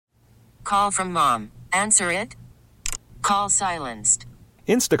Call from mom. Answer it. Call silenced.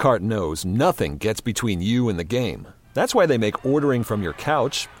 Instacart knows nothing gets between you and the game. That's why they make ordering from your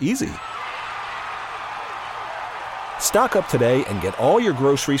couch easy. Stock up today and get all your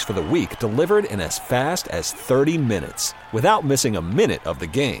groceries for the week delivered in as fast as 30 minutes without missing a minute of the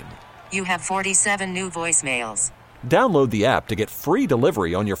game. You have 47 new voicemails. Download the app to get free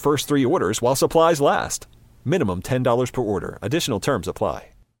delivery on your first 3 orders while supplies last. Minimum $10 per order. Additional terms apply.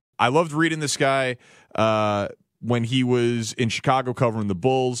 I loved reading this guy when he was in Chicago covering the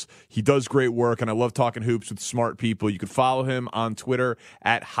Bulls. He does great work, and I love talking hoops with smart people. You can follow him on Twitter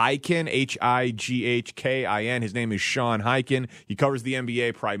at Highkin, Highkin. His name is Sean Highkin. He covers the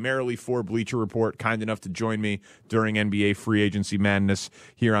NBA primarily for Bleacher Report, kind enough to join me during NBA free agency madness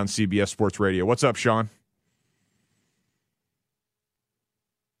here on CBS Sports Radio. What's up, Sean?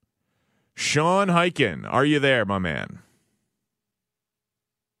 Sean Highkin, are you there, my man?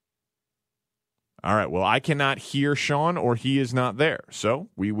 All right, well, I cannot hear Sean, or he is not there. So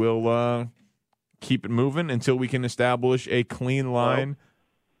we will keep it moving until we can establish a clean line.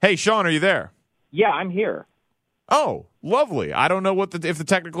 Hello? Hey, Sean, are you there? Yeah, I'm here. Oh, lovely. I don't know if the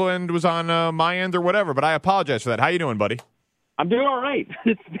technical end was on my end or whatever, but I apologize for that. How you doing, buddy? I'm doing all right.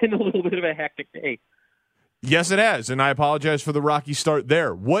 It's been a little bit of a hectic day. Yes, it has, and I apologize for the rocky start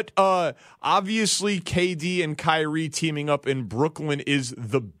there. What, obviously, KD and Kyrie teaming up in Brooklyn is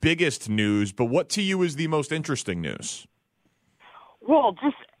the biggest news, but what to you is the most interesting news? Well,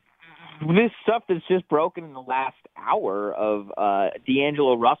 just this stuff that's just broken in the last hour of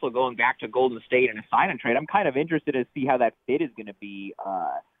D'Angelo Russell going back to Golden State in a sign-and trade. I'm kind of interested to see how that fit is going to be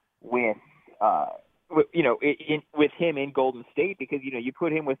with him in Golden State, because, you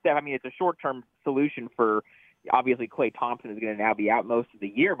put him with Steph. I mean, it's a short-term solution for, obviously, Klay Thompson is going to now be out most of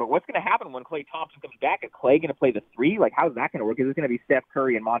the year, but what's going to happen when Klay Thompson comes back? Is Klay going to play the 3? Like, how's that going to work? Is it going to be Steph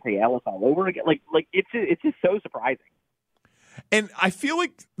Curry and Monte Ellis all over again? Like it's just so surprising. And I feel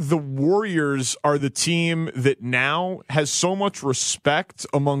like the Warriors are the team that now has so much respect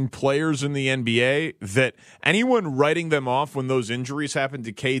among players in the NBA that anyone writing them off when those injuries happened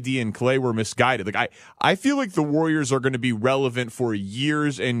to KD and Klay were misguided. Like I feel like the Warriors are going to be relevant for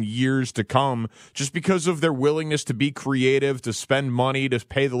years and years to come just because of their willingness to be creative, to spend money, to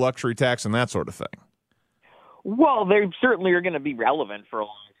pay the luxury tax, and that sort of thing. Well, they certainly are going to be relevant for a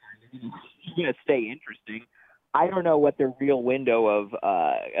long time. It's going to stay interesting. I don't know what their real window of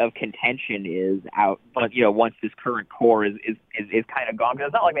contention is out, but once this current core is kind of gone, because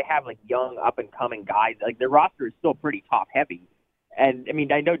it's not like they have like young up and coming guys. Like their roster is still pretty top heavy, and I mean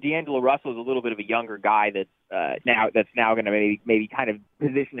I know D'Angelo Russell is a little bit of a younger guy that's now going to maybe kind of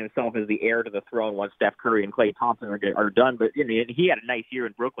position himself as the heir to the throne once Steph Curry and Klay Thompson are done. But he had a nice year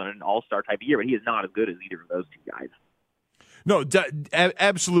in Brooklyn, an all-star type of year, but he is not as good as either of those two guys. No,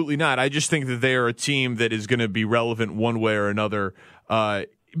 absolutely not. I just think that they are a team that is going to be relevant one way or another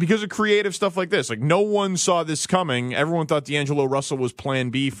because of creative stuff like this. Like, no one saw this coming. Everyone thought D'Angelo Russell was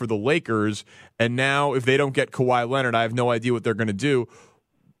plan B for the Lakers, and now if they don't get Kawhi Leonard, I have no idea what they're going to do.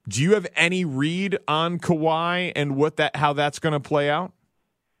 Do you have any read on Kawhi and how that's going to play out?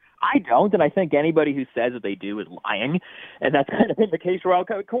 I don't, and I think anybody who says that they do is lying, and that's kind of been the case for a while.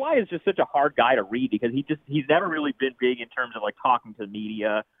 Kawhi is just such a hard guy to read because he's never really been big in terms of like talking to the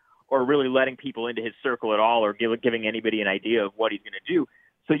media or really letting people into his circle at all or giving anybody an idea of what he's going to do.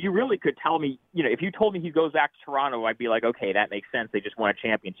 So you really could tell me, if you told me he goes back to Toronto, I'd be like, okay, that makes sense. They just won a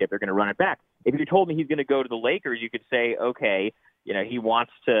championship. They're going to run it back. If you told me he's going to go to the Lakers, you could say, okay, he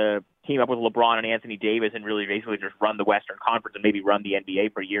wants to team up with LeBron and Anthony Davis and really basically just run the Western Conference and maybe run the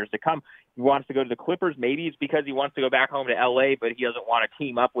NBA for years to come. He wants to go to the Clippers. Maybe it's because he wants to go back home to LA, but he doesn't want to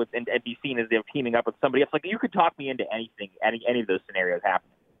team up with and be seen as they're teaming up with somebody else. Like, you could talk me into anything, any of those scenarios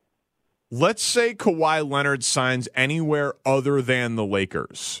happening. Let's say Kawhi Leonard signs anywhere other than the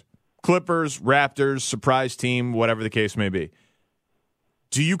Lakers. Clippers, Raptors, surprise team, whatever the case may be.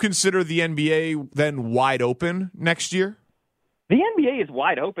 Do you consider the NBA then wide open next year? The NBA is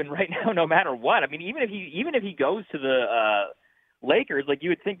wide open right now, no matter what. I mean, even if he goes to the Lakers, like, you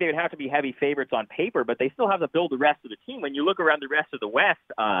would think they would have to be heavy favorites on paper, but they still have to build the rest of the team. When you look around the rest of the West,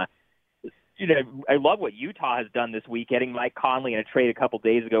 I love what Utah has done this week, getting Mike Conley in a trade a couple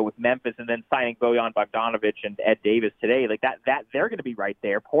days ago with Memphis, and then signing Bojan Bogdanovic and Ed Davis today. Like that they're going to be right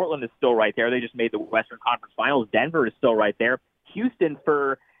there. Portland is still right there. They just made the Western Conference Finals. Denver is still right there. Houston,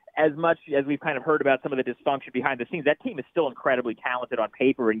 for as much as we've kind of heard about some of the dysfunction behind the scenes, that team is still incredibly talented on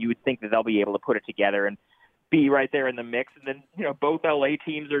paper, and you would think that they'll be able to put it together and be right there in the mix. And then, both LA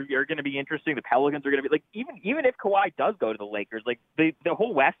teams are going to be interesting. The Pelicans are going to be, like, even if Kawhi does go to the Lakers, like, the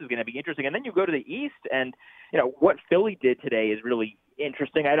whole West is going to be interesting. And then you go to the East, and what Philly did today is really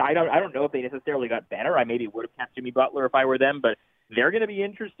interesting. I don't know if they necessarily got better. I maybe would have kept Jimmy Butler if I were them, but they're going to be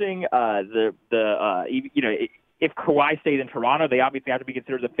interesting. If Kawhi stays in Toronto, they obviously have to be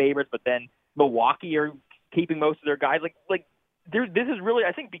considered the favorites, but then Milwaukee are keeping most of their guys. This is really,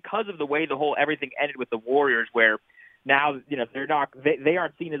 I think, because of the way everything ended with the Warriors, where now, they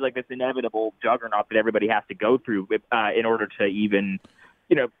aren't seen as like this inevitable juggernaut that everybody has to go through in order to even,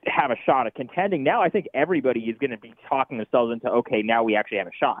 have a shot at contending. Now I think everybody is going to be talking themselves into, okay, now we actually have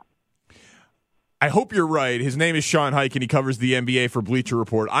a shot. I hope you're right. His name is Sean Highkin. He covers the NBA for Bleacher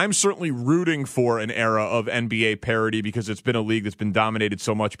Report. I'm certainly rooting for an era of NBA parity because it's been a league that's been dominated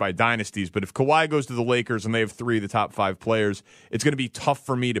so much by dynasties. But if Kawhi goes to the Lakers and they have 3 of the top 5 players, it's going to be tough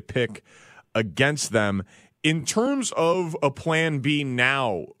for me to pick against them. In terms of a plan B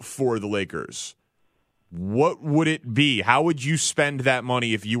now for the Lakers, what would it be? How would you spend that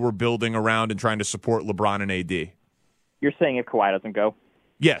money if you were building around and trying to support LeBron and AD? You're saying if Kawhi doesn't go?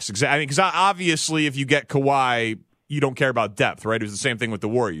 Yes, exactly. Because obviously, if you get Kawhi, you don't care about depth, right? It was the same thing with the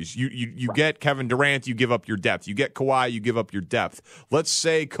Warriors. You get Kevin Durant, you give up your depth. You get Kawhi, you give up your depth. Let's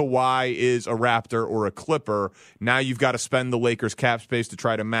say Kawhi is a Raptor or a Clipper. Now you've got to spend the Lakers' cap space to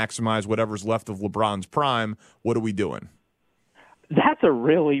try to maximize whatever's left of LeBron's prime. What are we doing? That's a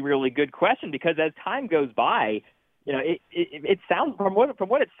really, really good question because as time goes by, it sounds from what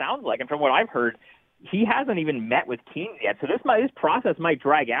it sounds like and from what I've heard, he hasn't even met with teams yet. So this process might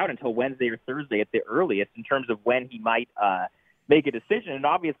drag out until Wednesday or Thursday at the earliest in terms of when he might make a decision. And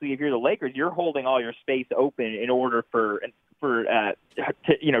obviously, if you're the Lakers, you're holding all your space open in order to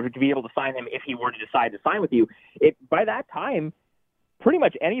be able to sign him if he were to decide to sign with you. By that time, pretty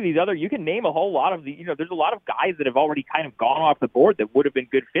much any of these other, you can name a whole lot of there's a lot of guys that have already kind of gone off the board that would have been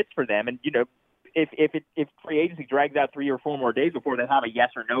good fits for them. And if free agency drags out 3 or 4 more days before they have a yes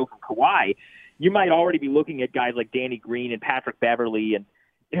or no from Kawhi, you might already be looking at guys like Danny Green and Patrick Beverley and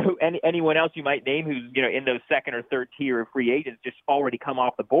anyone else you might name who's in those second or third tier of free agents just already come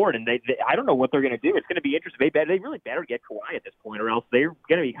off the board. And they I don't know what they're going to do. It's going to be interesting. They really better get Kawhi at this point, or else they're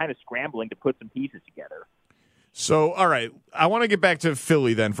going to be kind of scrambling to put some pieces together. So, all right, I want to get back to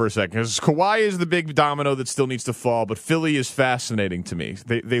Philly then for a second, because Kawhi is the big domino that still needs to fall, but Philly is fascinating to me.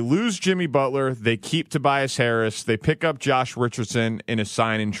 They lose Jimmy Butler, they keep Tobias Harris, they pick up Josh Richardson in a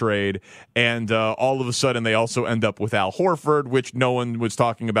sign-and trade, and all of a sudden they also end up with Al Horford, which no one was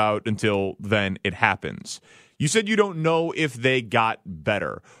talking about until then it happens. You said you don't know if they got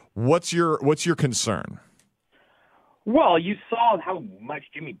better. What's your concern? Well, you saw how much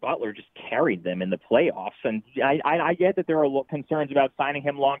Jimmy Butler just carried them in the playoffs, and I get that there are concerns about signing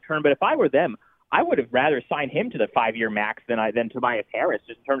him long term. But if I were them, I would have rather signed him to the 5-year max than Tobias Harris,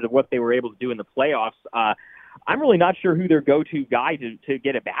 just in terms of what they were able to do in the playoffs. I'm really not sure who their go-to guy to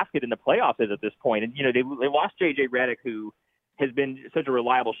get a basket in the playoffs is at this point. And they lost J.J. Redick, who has been such a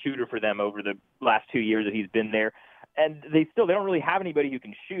reliable shooter for them over the last 2 years that he's been there. And they don't really have anybody who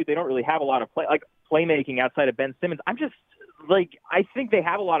can shoot. They don't really have a lot of playmaking outside of Ben Simmons. I'm just I think they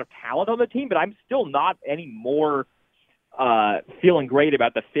have a lot of talent on the team, but I'm still not any more feeling great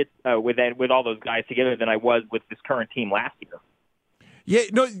about the fit with all those guys together than I was with this current team last year. Yeah,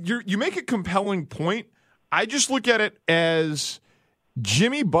 no, you make a compelling point. I just look at it as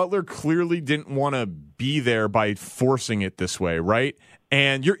Jimmy Butler clearly didn't want to be there by forcing it this way, right?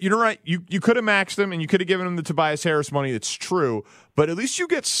 And you're right. You could have maxed him, and you could have given him the Tobias Harris money. That's true. But at least you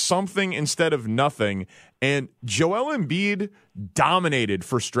get something instead of nothing. And Joel Embiid dominated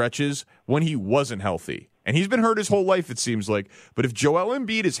for stretches when he wasn't healthy. And he's been hurt his whole life, it seems like. But if Joel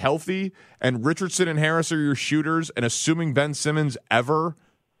Embiid is healthy and Richardson and Harris are your shooters, and assuming Ben Simmons ever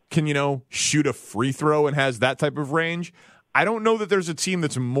can, shoot a free throw and has that type of range, I don't know that there's a team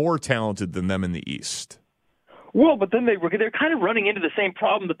that's more talented than them in the East. Well, but then they're kind of running into the same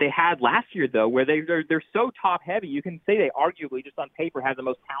problem that they had last year, though, where they're so top heavy. You can say they arguably, just on paper, have the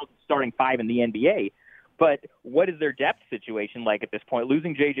most talented starting 5 in the NBA. But what is their depth situation like at this point?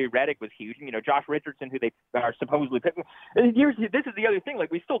 Losing J.J. Redick was huge. Josh Richardson, who they are supposedly picking. This is the other thing.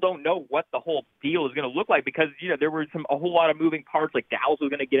 We still don't know what the whole deal is going to look like because, there were a whole lot of moving parts. Like Dallas was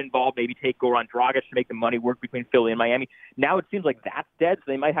going to get involved, maybe take Goran Dragic to make the money work between Philly and Miami. Now it seems like that's dead,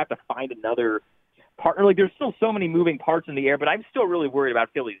 so they might have to find another partner. There's still so many moving parts in the air, but I'm still really worried about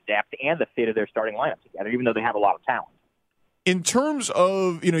Philly's depth and the fit of their starting lineup together, even though they have a lot of talent. In terms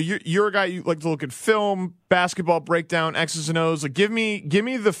of, you're a guy, you like to look at film, basketball breakdown, X's and O's. Like, give me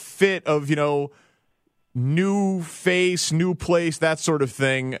the fit of, new face, new place, that sort of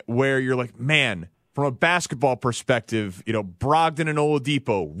thing, where you're like, man, From a basketball perspective, Brogdon and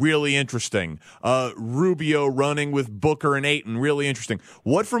Oladipo, really interesting. Rubio running with Booker and Ayton, really interesting.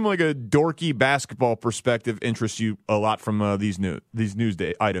 What from like a dorky basketball perspective interests you a lot from these news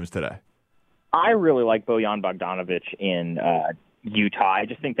day items today? I really like Bojan Bogdanovic in Utah. I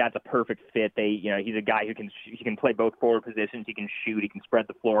just think that's a perfect fit. He's a guy who can play both forward positions. He can shoot. He can spread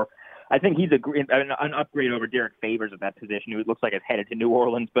the floor. I think he's an upgrade over Derek Favors at that position, who looks like is headed to New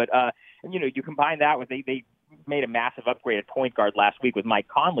Orleans. But you combine that with they made a massive upgrade at point guard last week with Mike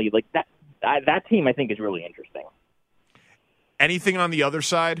Conley. Like that team, I think, is really interesting. Anything on the other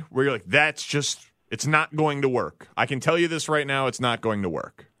side where you're like, it's not going to work? I can tell you this right now, it's not going to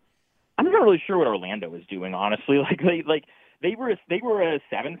work. I'm not really sure what Orlando is doing, honestly. They were a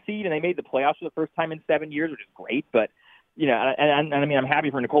 7th seed and they made the playoffs for the first time in 7 years, which is great. But and I mean, I'm happy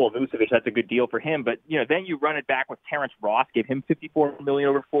for Nikola Vucevic. That's a good deal for him. But then you run it back with Terrence Ross, give him $54 million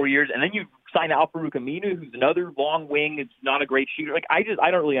over 4 years, and then you sign Al-Farouq Aminu, who's another long wing. It's not a great shooter. I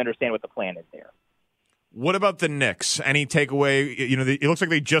don't really understand what the plan is there. What about the Knicks? Any takeaway? It looks like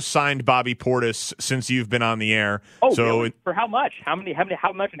they just signed Bobby Portis since you've been on the air. Oh, so really? For how much? How much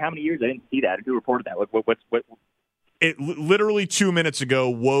and how many years? I didn't see that. Who reported that? What? It literally 2 minutes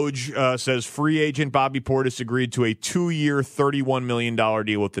ago, Woj says free agent Bobby Portis agreed to a 2-year, $31 million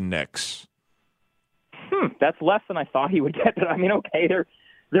deal with the Knicks. That's less than I thought he would get. But I mean, okay, they're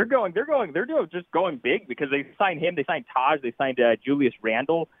just going big because they signed him, they signed Taj, they signed Julius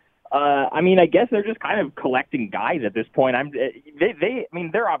Randle. I mean, I guess they're just kind of collecting guys at this point.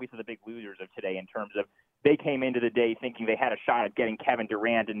 They're obviously the big losers of today in terms of they came into the day thinking they had a shot at getting Kevin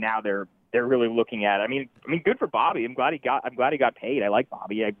Durant, and now they're really looking at it. I mean, good for Bobby. I'm glad he got paid. I like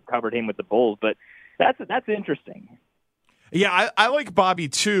Bobby. I covered him with the Bulls, but that's interesting. Yeah, I like Bobby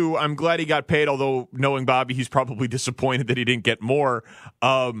too. I'm glad he got paid, although knowing Bobby, he's probably disappointed that he didn't get more.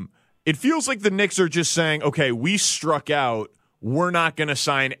 It feels like the Knicks are just saying, okay, we struck out. We're not going to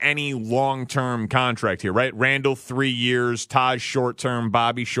sign any long-term contract here, right? Randall, 3 years, Taj, short-term,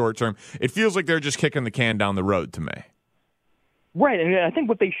 Bobby, short-term. It feels like they're just kicking the can down the road to me. Right, and I think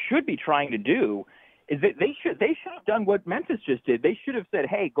what they should be trying to do is that they should have done what Memphis just did. They should have said,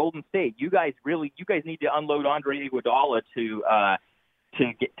 "Hey, Golden State, you guys need to unload Andre Iguodala to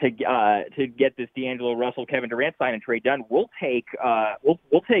get this D'Angelo Russell, Kevin Durant sign and trade done. We'll take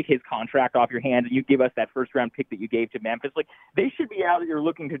his contract off your hands, and you give us that first round pick that you gave to Memphis." Like, they should be out here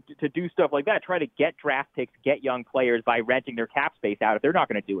looking to do stuff like that, try to get draft picks, get young players by renting their cap space out if they're not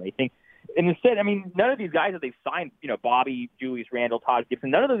going to do anything. And instead, I mean, none of these guys that they've signed, Bobby, Julius Randle, Todd Gibson,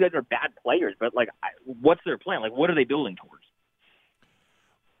 none of those guys are bad players. But what's their plan? Like, what are they building towards?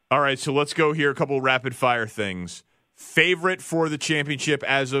 All right, so let's go here. A couple rapid fire things. Favorite for the championship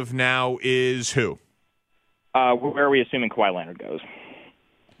as of now is who? Where are we assuming Kawhi Leonard goes?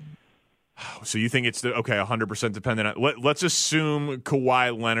 So you think it's 100% dependent on. Let's assume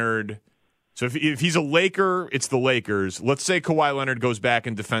Kawhi Leonard. So if he's a Laker, it's the Lakers. Let's say Kawhi Leonard goes back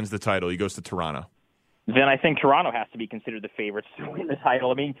and defends the title. He goes to Toronto. Then I think Toronto has to be considered the favorites to win the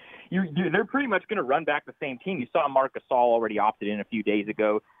title. I mean, they're pretty much going to run back the same team. You saw Marc Gasol already opted in a few days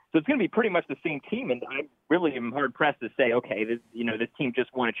ago. So it's going to be pretty much the same team, and I really am hard-pressed to say, okay, this team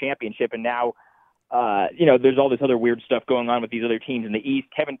just won a championship, and now, there's all this other weird stuff going on with these other teams in the East.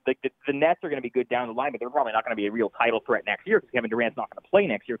 The Nets are going to be good down the line, but they're probably not going to be a real title threat next year because Kevin Durant's not going to play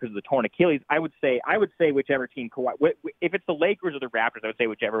next year because of the torn Achilles. I would say whichever team Kawhi, if it's the Lakers or the Raptors, I would say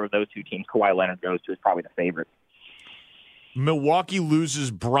whichever of those two teams Kawhi Leonard goes to is probably the favorite. Milwaukee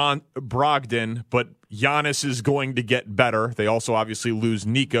loses Brogdon, but Giannis is going to get better. They also obviously lose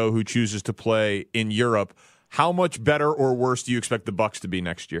Nico, who chooses to play in Europe. How much better or worse do you expect the Bucks to be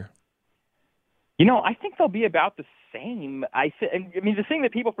next year? I think they'll be about the same. I mean, the thing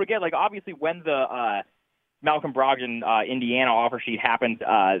that people forget, like, obviously when the Malcolm Brogdon Indiana offer sheet happened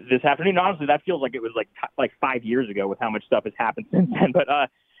this afternoon, honestly, that feels like it was like 5 years ago with how much stuff has happened since then. But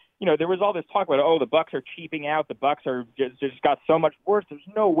there was all this talk about, the Bucks are cheaping out. The Bucks are just got so much worse. There's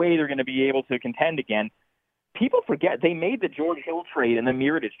no way they're going to be able to contend again. People forget they made the George Hill trade and the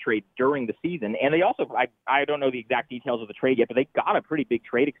Mirotic trade during the season, and they also I don't know the exact details of the trade yet, but they got a pretty big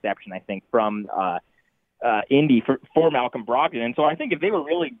trade exception, I think, from Indy for Malcolm Brogdon. And so I think if they were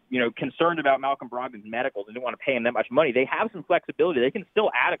really concerned about Malcolm Brogdon's medicals and didn't want to pay him that much money, they have some flexibility. They can still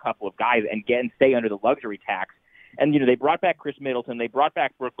add a couple of guys and stay under the luxury tax. And they brought back Chris Middleton, they brought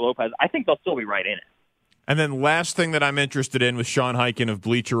back Brook Lopez. I think they'll still be right in it. And then last thing that I'm interested in with Sean Highkin of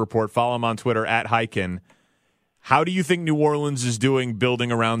Bleacher Report, follow him on Twitter @Highkin. How do you think New Orleans is doing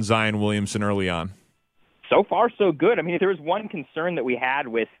building around Zion Williamson early on? So far, so good. I mean, if there was one concern that we had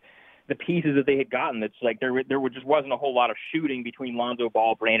with the pieces that they had gotten. That's like there just wasn't a whole lot of shooting between Lonzo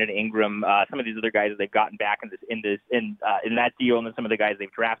Ball, Brandon Ingram, some of these other guys that they've gotten back in that deal, and then some of the guys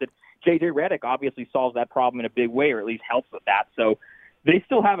they've drafted. JJ Redick obviously solves that problem in a big way, or at least helps with that. So they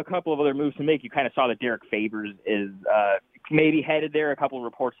still have a couple of other moves to make. You kind of saw that Derek Favors is maybe headed there. A couple of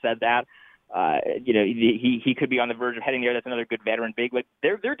reports said that. He could be on the verge of heading there. That's another good veteran big. Like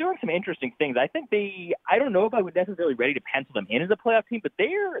they're doing some interesting things. I think I don't know if I would necessarily ready to pencil them in as a playoff team, but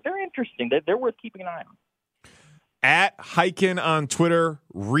they're interesting. They're worth keeping an eye on. At Highkin on Twitter,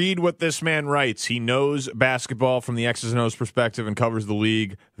 read what this man writes. He knows basketball from the X's and O's perspective and covers the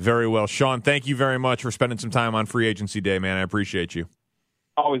league very well. Sean, thank you very much for spending some time on Free Agency Day, man. I appreciate you.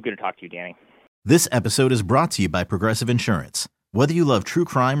 Always good to talk to you, Danny. This episode is brought to you by Progressive Insurance. Whether you love true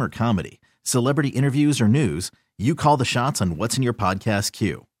crime or comedy, celebrity interviews or news, you call the shots on what's in your podcast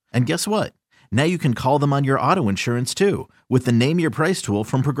queue. And guess what? Now you can call them on your auto insurance too with the Name Your Price tool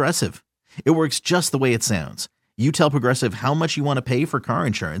from Progressive. It works just the way it sounds. You tell Progressive how much you want to pay for car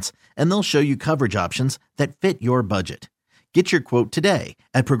insurance, and they'll show you coverage options that fit your budget. Get your quote today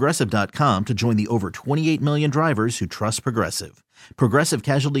at Progressive.com to join the over 28 million drivers who trust Progressive. Progressive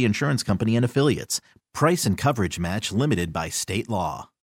Casualty Insurance Company and Affiliates. Price and coverage match limited by state law.